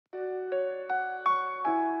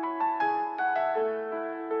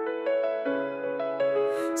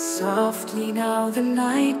Softly now the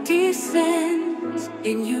night descends.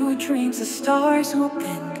 In your dreams the stars will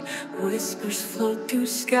bend. Whispers float through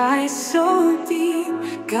skies so deep,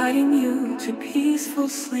 guiding you to peaceful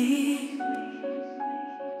sleep.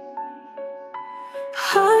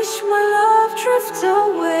 Hush, my love, drift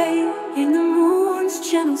away in the moon's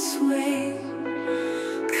gentle sway.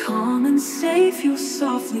 Calm and safe you'll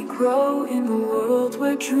softly grow in a world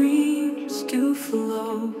where dreams do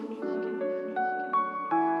flow.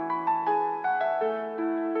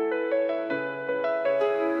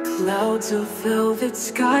 Clouds of velvet,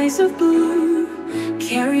 skies of blue,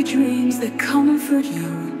 carry dreams that comfort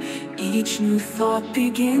you. Each new thought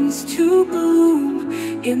begins to bloom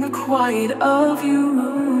in the quiet of your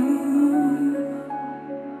room.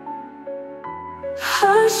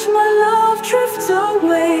 Hush, my love, drift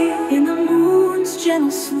away in the moon's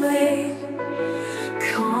gentle sway.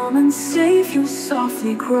 Calm and safe you'll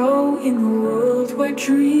softly grow in a world where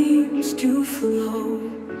dreams do flow.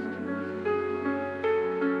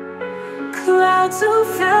 Clouds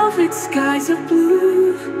of velvet, skies of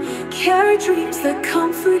blue, carry dreams that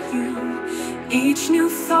comfort you. Each new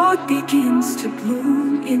thought begins to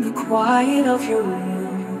bloom in the quiet of your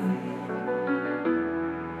room.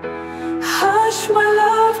 Hush, my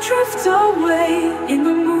love, drift away in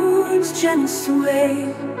the moon's gentle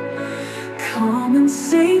sway. Calm and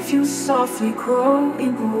safe you'll softly grow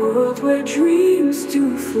in a world where dreams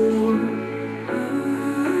do flow.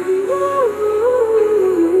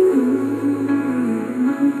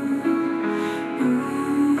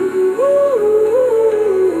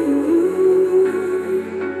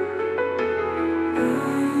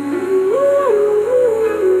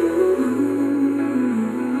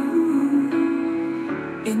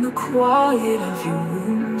 In the quiet of your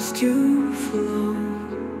rooms to flow.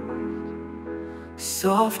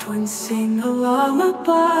 Soft winds sing a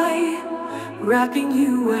lullaby, wrapping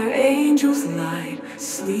you where angels lie.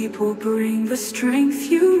 Sleep will bring the strength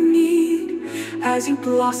you need as you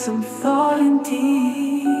blossom thought and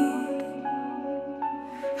deed.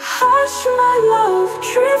 Hush, my love,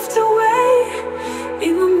 drift away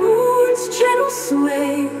in the moon's gentle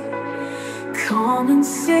sway. Calm and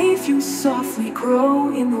safe you softly grow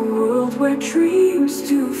in a world where dreams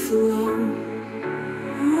do flow.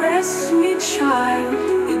 Rest, sweet child,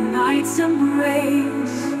 in night's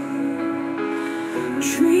embrace.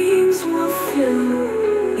 Dreams will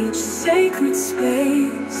fill each sacred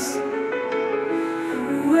space.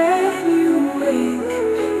 When you wake,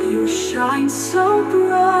 you shine so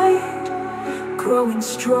bright, growing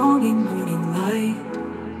strong in morning light.